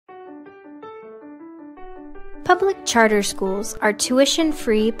Public charter schools are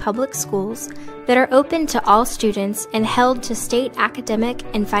tuition-free public schools that are open to all students and held to state academic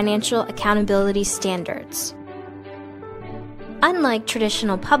and financial accountability standards. Unlike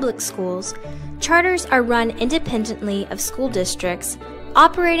traditional public schools, charters are run independently of school districts,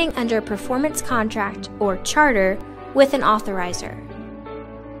 operating under a performance contract or charter with an authorizer.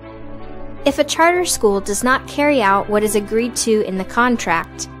 If a charter school does not carry out what is agreed to in the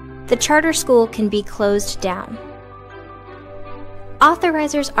contract, the charter school can be closed down.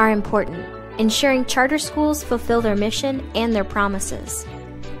 Authorizers are important, ensuring charter schools fulfill their mission and their promises.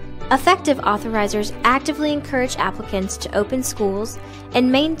 Effective authorizers actively encourage applicants to open schools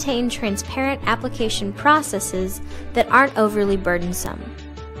and maintain transparent application processes that aren't overly burdensome.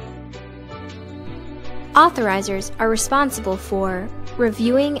 Authorizers are responsible for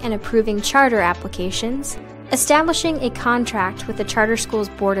reviewing and approving charter applications, establishing a contract with the charter school's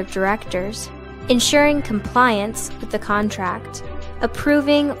board of directors, ensuring compliance with the contract,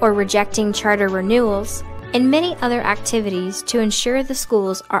 approving or rejecting charter renewals, and many other activities to ensure the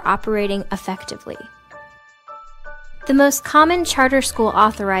schools are operating effectively. The most common charter school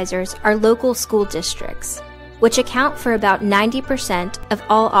authorizers are local school districts, which account for about 90% of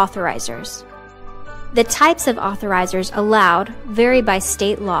all authorizers. The types of authorizers allowed vary by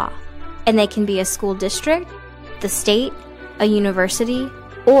state law, and they can be a school district, the state, a university,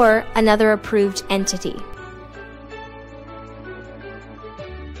 or another approved entity.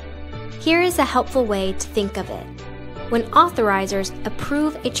 Here is a helpful way to think of it. When authorizers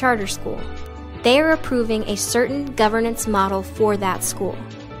approve a charter school, they are approving a certain governance model for that school.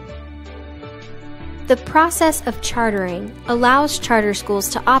 The process of chartering allows charter schools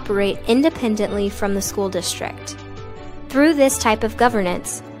to operate independently from the school district. Through this type of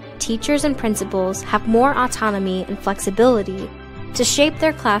governance, teachers and principals have more autonomy and flexibility to shape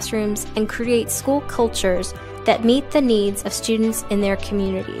their classrooms and create school cultures that meet the needs of students in their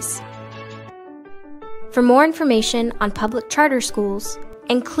communities. For more information on public charter schools,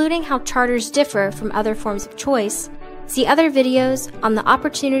 including how charters differ from other forms of choice, see other videos on the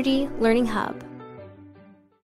Opportunity Learning Hub.